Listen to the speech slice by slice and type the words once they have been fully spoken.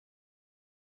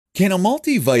Can a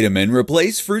multivitamin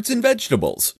replace fruits and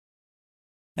vegetables?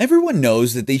 Everyone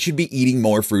knows that they should be eating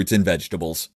more fruits and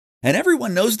vegetables, and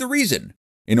everyone knows the reason,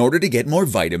 in order to get more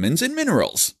vitamins and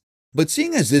minerals. But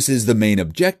seeing as this is the main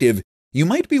objective, you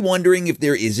might be wondering if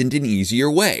there isn't an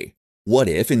easier way. What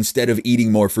if, instead of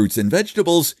eating more fruits and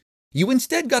vegetables, you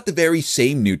instead got the very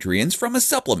same nutrients from a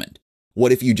supplement?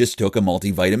 What if you just took a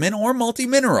multivitamin or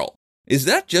multimineral? Is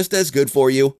that just as good for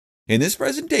you? In this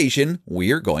presentation,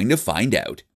 we're going to find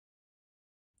out.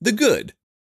 The good.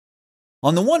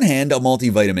 On the one hand, a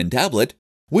multivitamin tablet,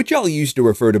 which I'll use to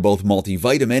refer to both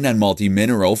multivitamin and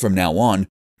multimineral from now on,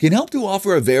 can help to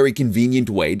offer a very convenient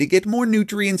way to get more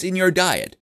nutrients in your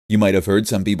diet. You might have heard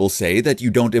some people say that you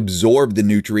don't absorb the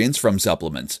nutrients from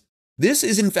supplements. This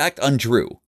is in fact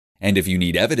untrue. And if you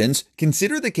need evidence,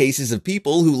 consider the cases of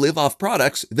people who live off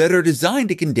products that are designed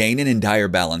to contain an entire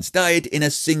balanced diet in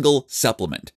a single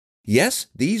supplement. Yes,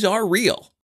 these are real.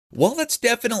 While that's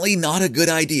definitely not a good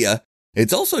idea,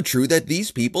 it's also true that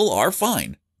these people are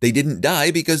fine. They didn't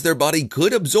die because their body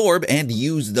could absorb and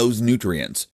use those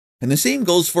nutrients. And the same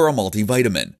goes for a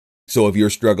multivitamin. So if you're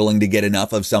struggling to get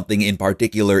enough of something in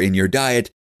particular in your diet,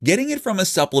 getting it from a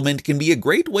supplement can be a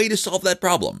great way to solve that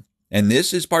problem. And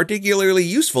this is particularly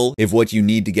useful if what you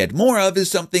need to get more of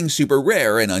is something super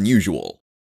rare and unusual.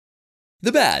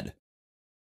 The bad.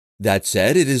 That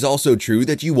said, it is also true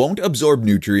that you won't absorb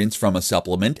nutrients from a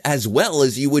supplement as well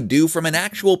as you would do from an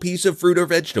actual piece of fruit or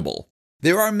vegetable.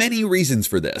 There are many reasons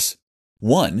for this.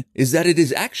 One is that it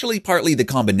is actually partly the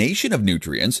combination of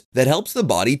nutrients that helps the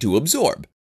body to absorb.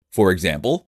 For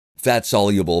example,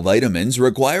 fat-soluble vitamins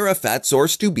require a fat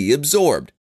source to be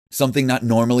absorbed, something not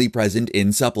normally present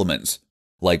in supplements.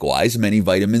 Likewise, many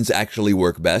vitamins actually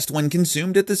work best when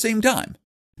consumed at the same time.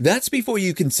 That's before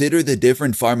you consider the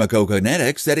different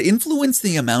pharmacokinetics that influence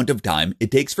the amount of time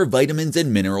it takes for vitamins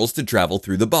and minerals to travel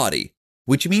through the body,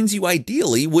 which means you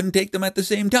ideally wouldn't take them at the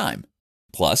same time.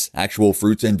 Plus, actual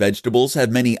fruits and vegetables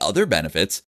have many other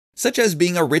benefits, such as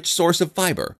being a rich source of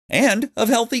fiber and of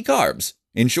healthy carbs.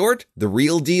 In short, the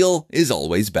real deal is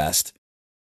always best.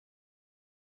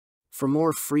 For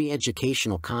more free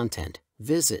educational content,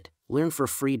 visit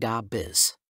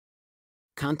learnforfree.biz.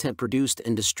 Content produced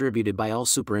and distributed by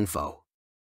AllSuperInfo.